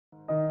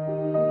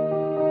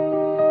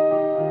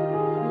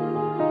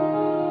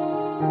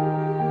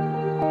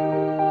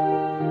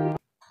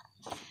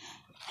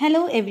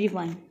Hello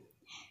everyone.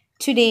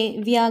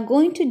 Today we are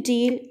going to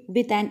deal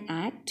with an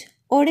act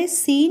or a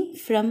scene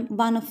from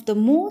one of the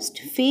most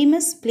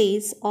famous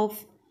plays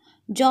of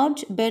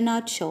George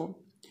Bernard Shaw,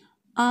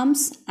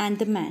 Arms and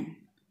the Man.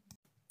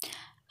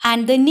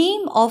 And the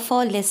name of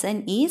our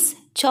lesson is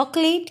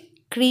Chocolate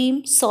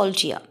Cream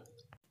Soldier.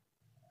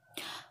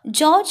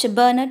 George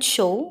Bernard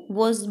Shaw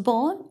was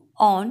born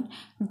on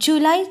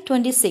July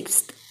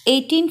 26,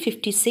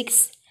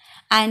 1856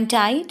 and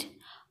died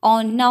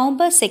on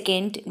November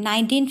 2nd,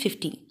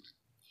 1950.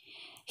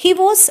 He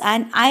was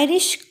an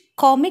Irish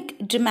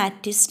comic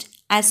dramatist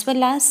as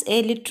well as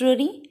a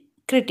literary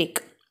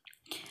critic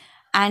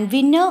and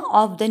winner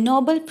of the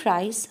Nobel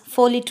Prize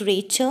for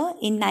Literature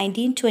in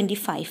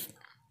 1925.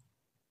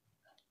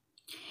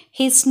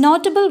 His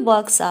notable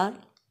works are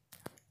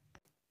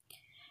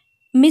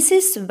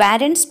Mrs.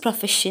 Warren's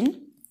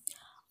Profession,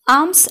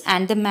 Arms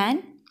and the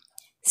Man,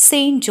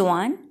 Saint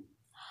Joan,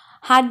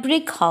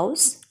 Heartbreak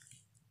House,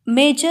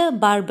 Major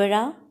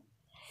Barbara,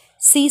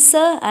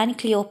 Caesar and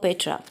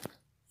Cleopatra.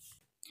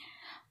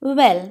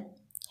 Well,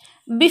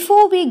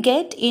 before we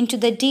get into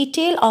the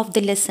detail of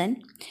the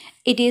lesson,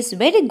 it is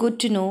very good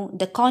to know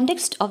the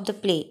context of the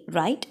play,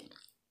 right?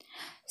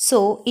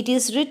 So, it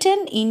is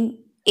written in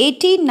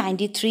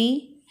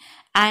 1893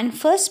 and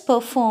first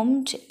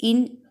performed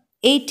in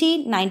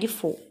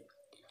 1894.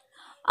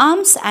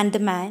 Arms and the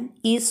Man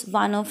is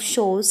one of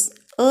Shaw's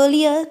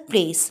earlier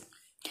plays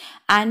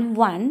and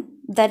one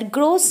that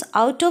grows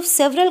out of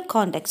several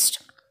contexts.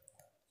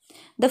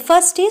 The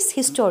first is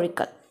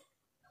historical,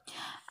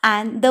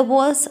 and there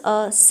was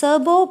a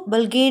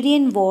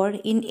Serbo-Bulgarian war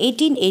in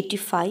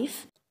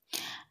 1885,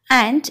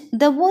 and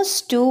there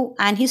was too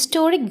an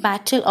historic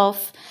battle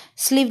of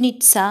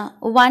Slivnica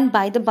won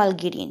by the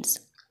Bulgarians.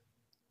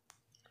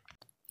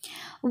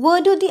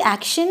 Where do the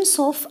actions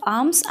of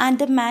Arms and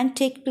the Man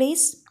take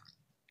place?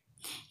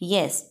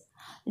 Yes,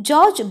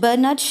 George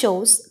Bernard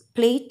Shaw's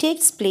play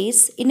takes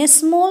place in a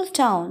small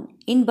town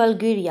in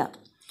Bulgaria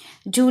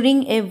during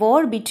a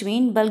war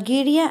between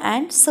Bulgaria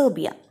and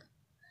Serbia.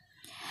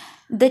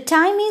 The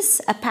time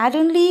is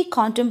apparently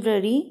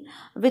contemporary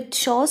with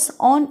Shaw's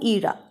own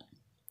era,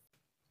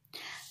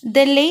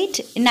 the late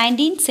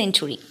 19th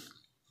century.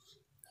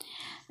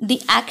 The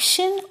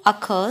action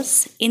occurs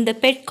in the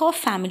Petkov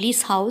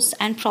family's house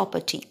and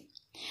property.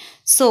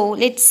 So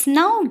let's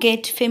now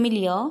get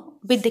familiar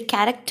with the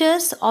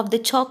characters of the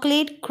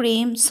chocolate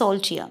cream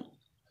soldier.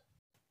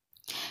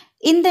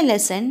 In the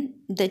lesson,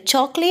 the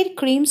chocolate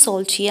cream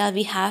soldier,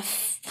 we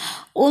have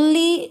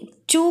only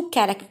two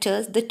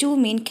characters, the two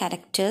main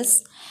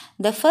characters.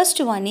 The first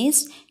one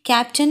is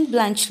Captain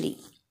Bluntschli.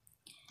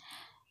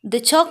 The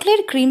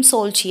chocolate cream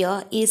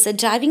soldier is a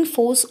driving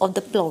force of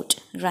the plot,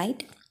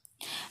 right?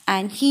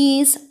 And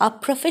he is a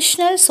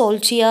professional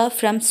soldier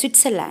from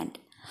Switzerland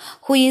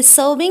who is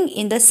serving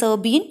in the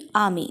Serbian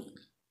army.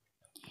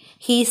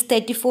 He is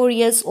 34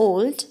 years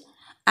old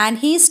and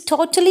he is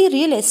totally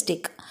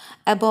realistic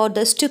about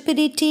the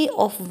stupidity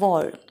of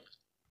war.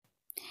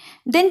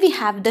 Then we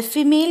have the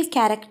female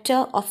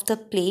character of the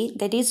play,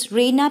 that is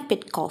Reina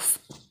Petkov,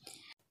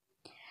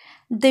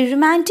 the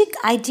romantic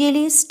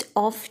idealist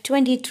of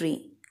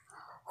 23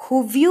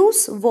 who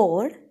views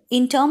war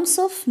in terms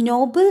of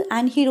noble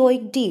and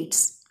heroic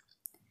deeds.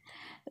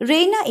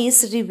 Reina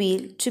is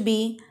revealed to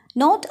be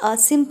not a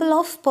symbol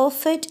of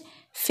perfect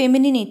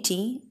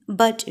femininity,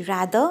 but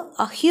rather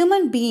a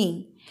human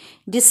being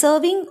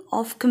deserving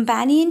of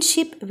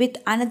companionship with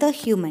another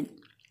human.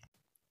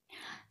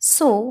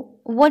 So,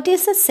 what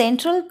is the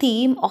central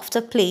theme of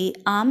the play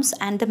Arms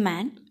and the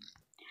Man?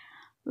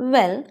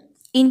 Well,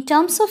 in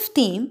terms of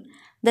theme,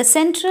 the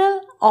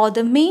central or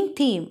the main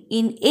theme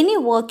in any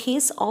work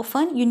is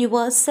often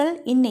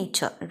universal in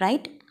nature,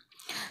 right?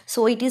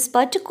 So it is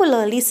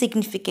particularly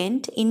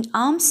significant in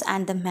Arms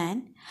and the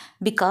Man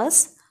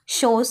because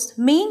Shaw's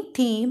main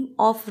theme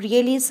of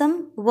realism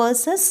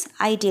versus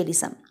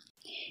idealism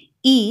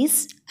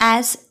is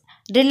as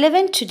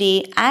relevant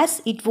today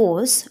as it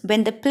was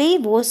when the play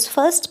was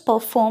first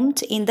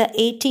performed in the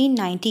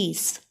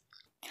 1890s.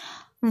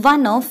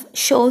 One of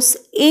Shaw's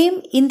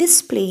aim in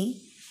this play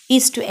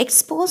is to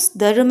expose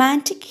the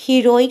romantic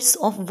heroics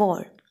of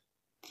war.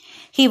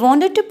 He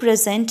wanted to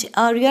present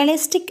a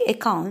realistic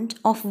account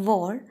of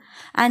war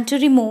and to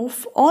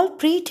remove all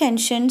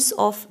pretensions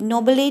of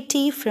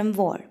nobility from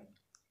war.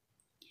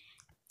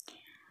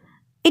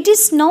 It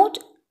is not,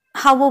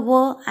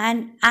 however,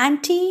 an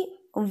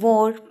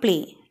anti-war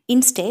play.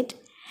 Instead,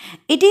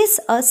 it is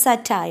a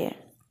satire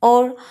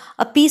or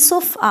a piece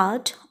of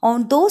art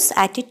on those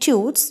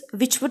attitudes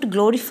which would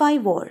glorify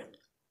war.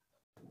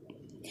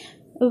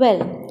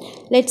 Well,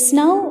 let's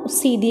now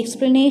see the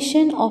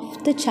explanation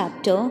of the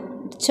chapter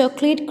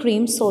Chocolate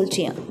Cream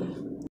Soldier.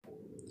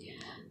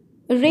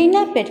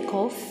 Reina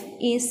Petkov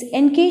is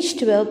engaged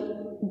to a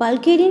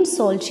Bulgarian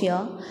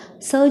soldier,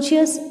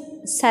 Sergius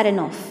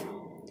Saranov.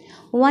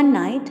 One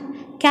night,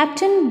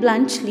 Captain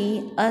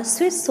Bluntschli, a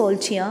Swiss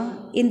soldier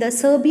in the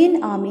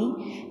Serbian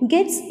army,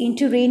 gets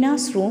into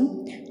Reina's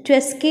room to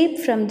escape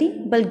from the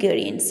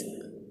Bulgarians.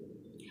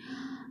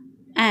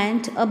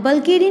 and a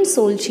Bulgarian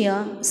soldier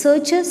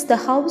searches the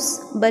house,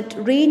 but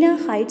Rayna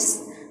hides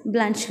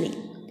Bluntschli,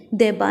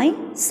 thereby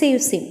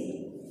saves him.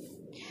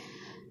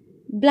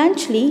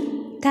 Bluntschli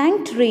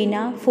thanked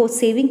Rayna for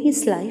saving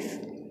his life.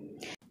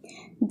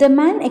 The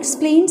man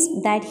explains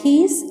that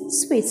he is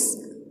Swiss,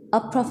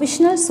 a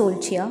professional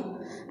soldier,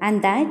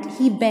 and that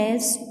he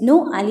bears no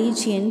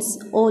allegiance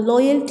or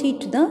loyalty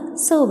to the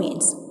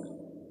Serbians.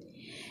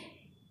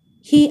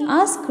 He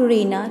asks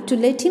Rayna to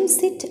let him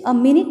sit a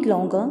minute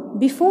longer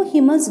before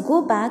he must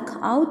go back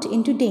out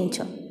into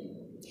danger.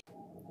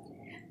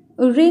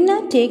 Rayna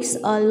takes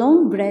a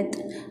long breath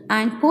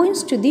and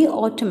points to the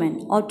ottoman.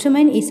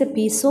 Ottoman is a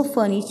piece of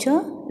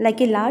furniture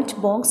like a large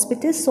box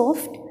with a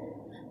soft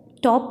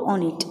top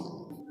on it.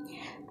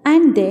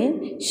 And there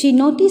she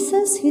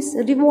notices his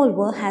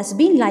revolver has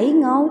been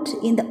lying out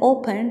in the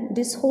open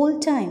this whole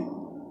time.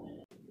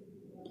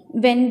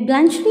 When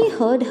Bluntschli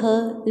heard her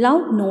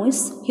loud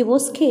noise, he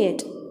was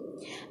scared,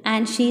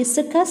 and she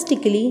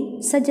sarcastically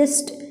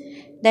suggests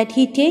that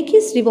he take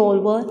his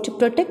revolver to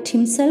protect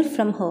himself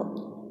from her.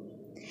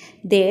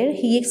 There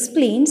he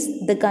explains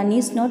the gun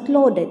is not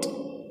loaded.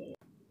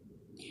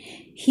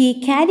 He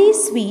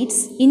carries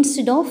sweets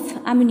instead of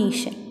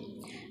ammunition,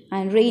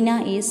 and Rayna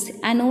is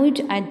annoyed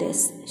at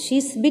this. She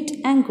is a bit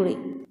angry.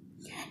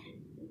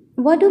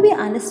 What do we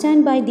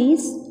understand by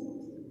these?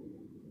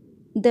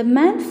 The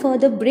man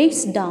further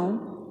breaks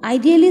down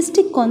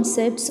idealistic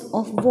concepts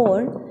of war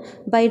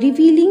by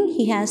revealing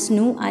he has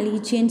no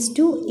allegiance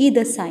to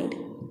either side.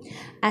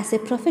 As a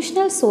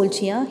professional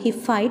soldier, he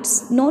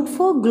fights not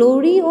for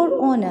glory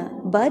or honor,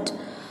 but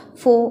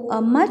for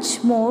a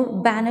much more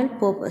banal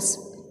purpose: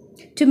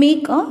 to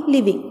make a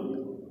living.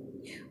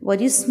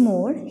 What is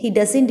more, he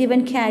doesn't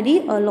even carry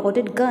a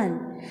loaded gun,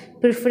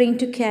 preferring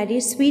to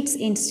carry sweets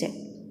instead.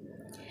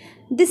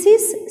 This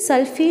is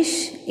selfish,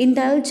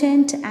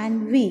 indulgent,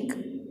 and weak.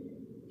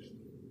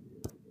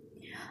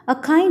 A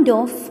kind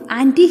of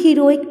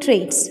anti-heroic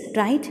traits,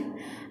 right?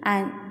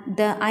 And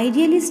the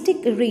idealistic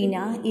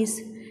Rayna is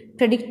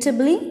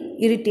predictably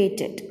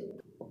irritated.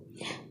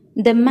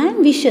 The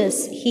man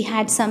wishes he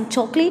had some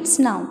chocolates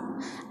now,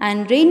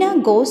 and Rayna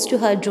goes to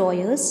her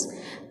drawers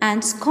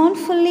and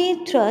scornfully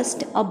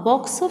thrusts a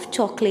box of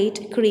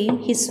chocolate cream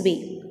his way.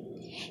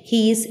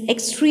 He is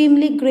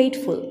extremely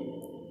grateful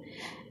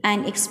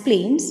and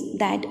explains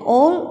that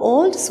all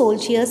old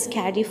soldiers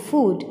carry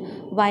food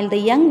while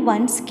the young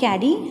ones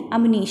carry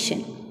ammunition.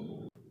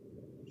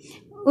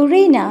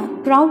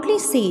 Rayna proudly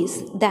says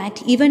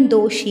that even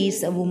though she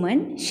is a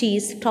woman, she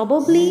is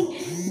probably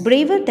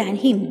braver than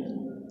him.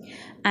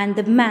 And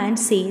the man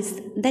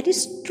says that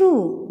is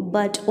true,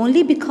 but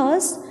only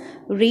because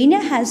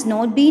Rayna has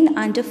not been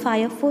under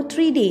fire for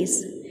 3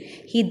 days.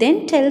 He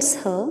then tells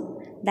her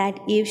that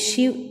if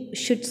she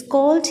should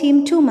scold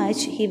him too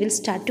much, he will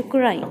start to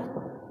cry.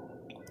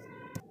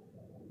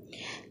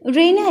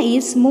 Rayna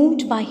is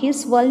moved by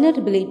his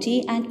vulnerability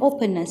and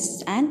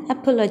openness and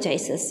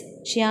apologizes.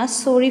 She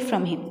asks sorry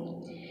from him.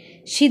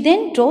 She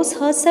then draws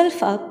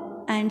herself up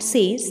and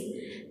says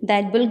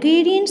that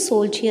Bulgarian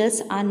soldiers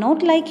are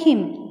not like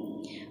him.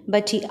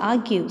 But he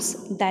argues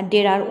that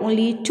there are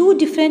only 2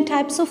 different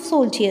types of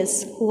soldiers.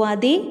 Who are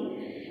they?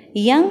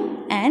 Young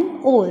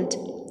and old.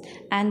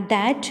 And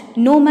that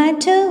no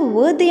matter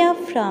where they are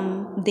from,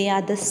 they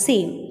are the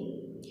same.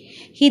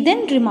 He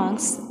then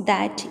remarks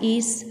that it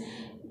is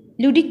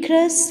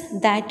ludicrous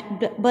that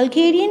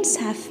Bulgarians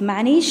have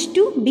managed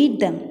to beat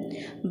them,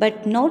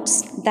 but notes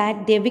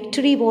that their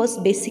victory was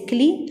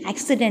basically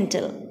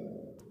accidental.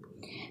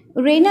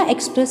 Rayna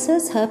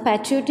expresses her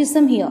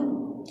patriotism here,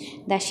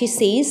 that she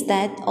says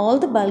that all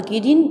the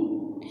Bulgarian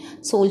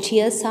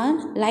soldiers are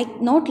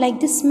not like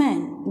this man,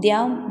 they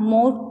are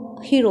more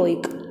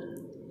heroic.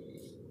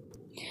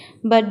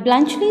 But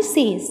Bluntschli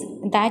says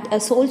that a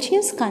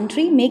soldier's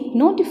country make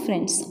no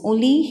difference,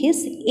 only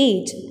his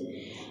age.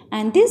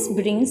 And this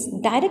brings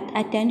direct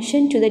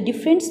attention to the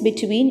difference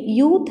between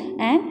youth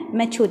and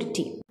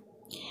maturity.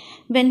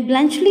 When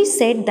Bluntschli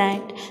said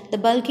that the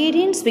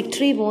Bulgarians'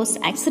 victory was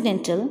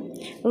accidental,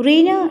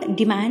 Rayna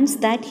demands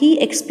that he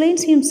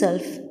explains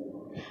himself.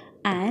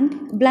 And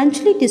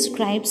Bluntschli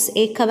describes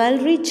a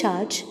cavalry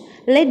charge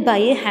led by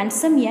a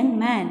handsome young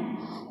man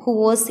who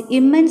was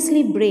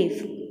immensely brave.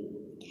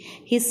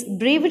 His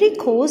bravery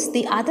caused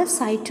the other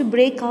side to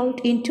break out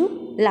into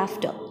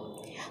laughter,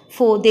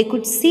 for they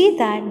could see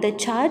that the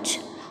charge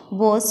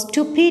was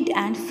stupid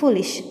and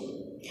foolish.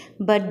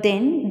 But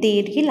then they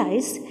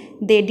realized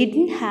they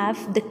didn't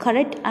have the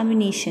correct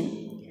ammunition,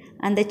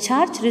 and the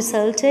charge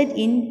resulted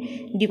in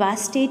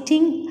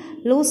devastating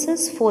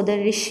losses for the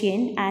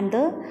Russian and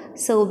the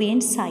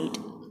Serbian side.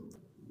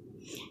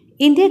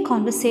 In their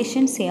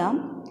conversations here,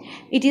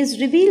 it is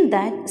revealed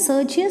that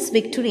Sergius'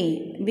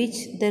 victory, which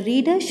the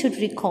reader should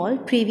recall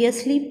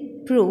previously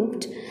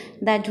proved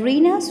that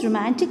Rayna's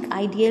romantic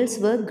ideals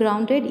were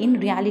grounded in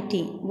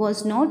reality,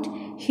 was not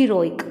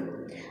heroic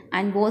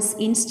and was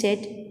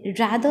instead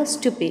rather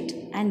stupid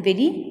and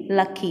very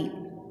lucky.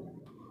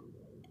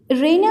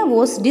 Rayna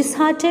was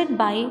disheartened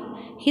by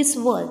his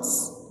words,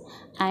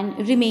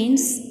 and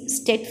remains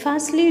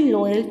steadfastly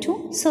loyal to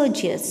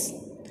Sergius,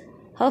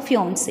 her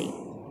fiancé.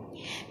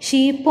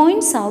 She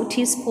points out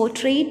his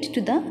portrait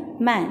to the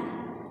man,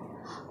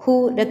 who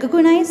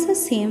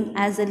recognizes him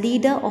as the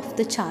leader of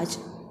the charge.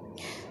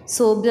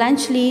 So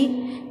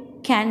Blanchely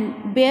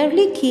can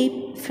barely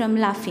keep from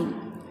laughing,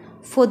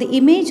 for the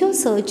image of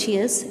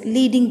Sergius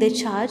leading the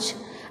charge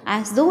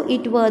as though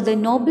it were the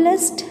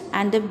noblest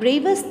and the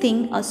bravest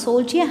thing a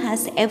soldier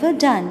has ever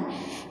done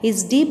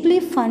is deeply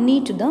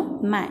funny to the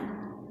man.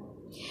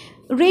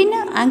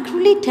 Rhaina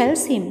angrily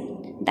tells him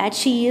that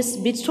she is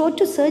betrothed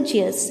to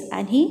Sergius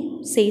and he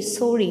says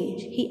sorry,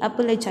 he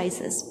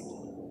apologizes.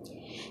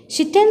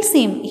 She tells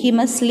him he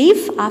must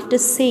leave after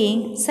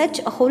saying such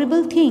a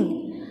horrible thing,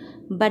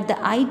 but the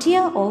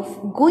idea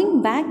of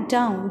going back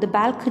down the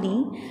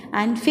balcony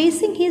and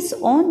facing his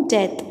own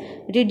death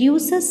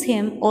reduces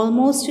him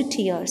almost to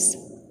tears.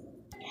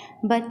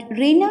 But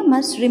Rhaina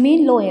must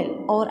remain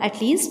loyal, or at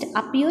least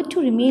appear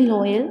to remain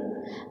loyal,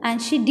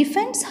 and she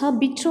defends her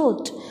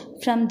betrothed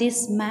from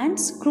this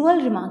man's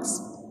cruel remarks.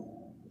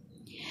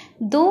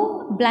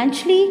 Though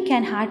Blanchely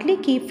can hardly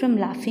keep from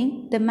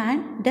laughing, the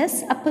man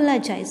does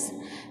apologize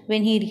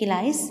when he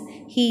realizes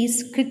he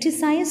is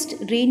criticized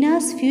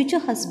Rhaina's future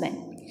husband,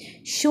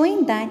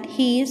 showing that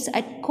he is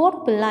at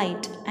court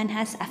polite and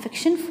has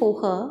affection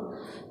for her,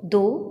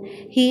 though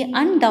he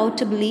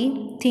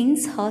undoubtedly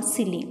thinks her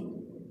silly.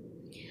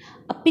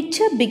 A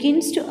picture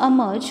begins to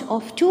emerge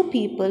of two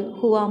people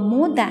who are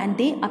more than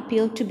they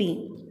appear to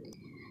be.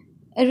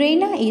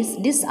 Rhaina is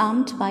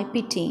disarmed by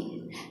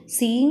pity,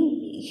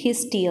 seeing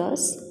his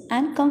tears,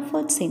 and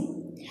comforts him,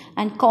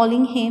 and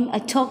calling him a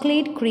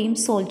chocolate cream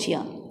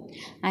soldier,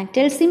 and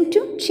tells him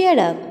to cheer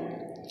up.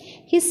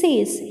 He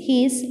says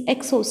he is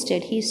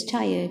exhausted, he is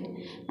tired,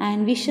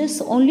 and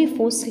wishes only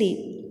for sleep.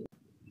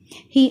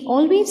 He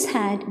always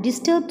had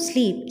disturbed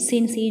sleep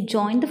since he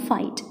joined the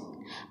fight,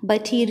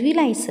 but he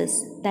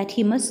realizes that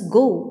he must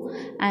go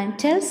and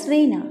tells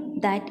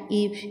Rhaina that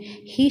if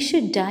he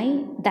should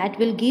die, that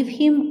will give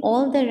him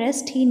all the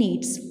rest he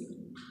needs.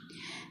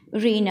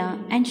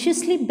 Rhaina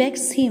anxiously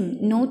begs him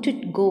not to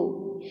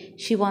go.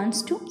 She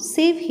wants to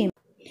save him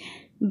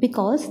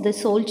because the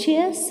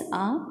soldiers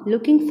are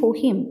looking for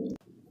him.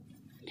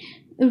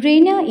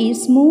 Rhaina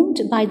is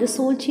moved by the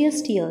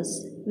soldier's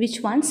tears,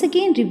 which once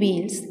again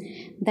reveals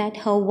that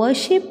her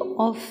worship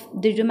of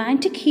the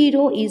romantic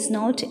hero is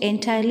not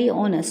entirely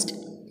honest.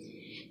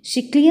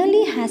 She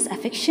clearly has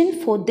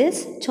affection for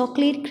this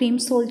chocolate cream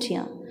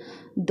soldier,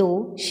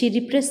 though she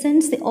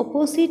represents the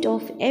opposite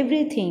of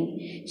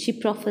everything she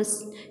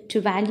professes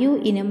to value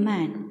in a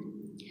man.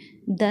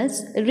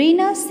 Thus,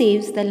 Rhaina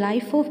saves the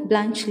life of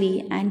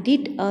Blanchely and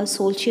did a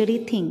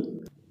soldierly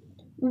thing.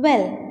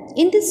 Well,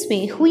 in this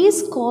way, who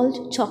is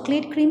called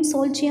chocolate cream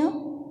soldier?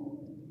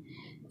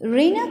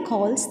 Rhaina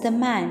calls the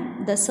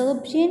man, the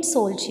Serbian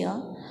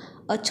soldier,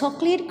 a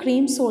chocolate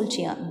cream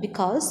soldier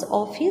because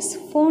of his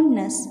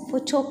fondness for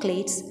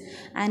chocolates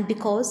and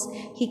because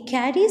he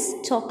carries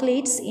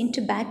chocolates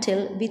into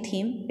battle with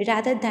him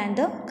rather than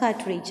the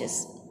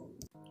cartridges.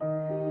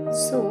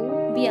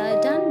 So, we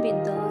are done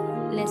with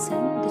the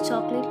lesson, the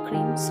chocolate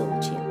cream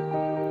soldier.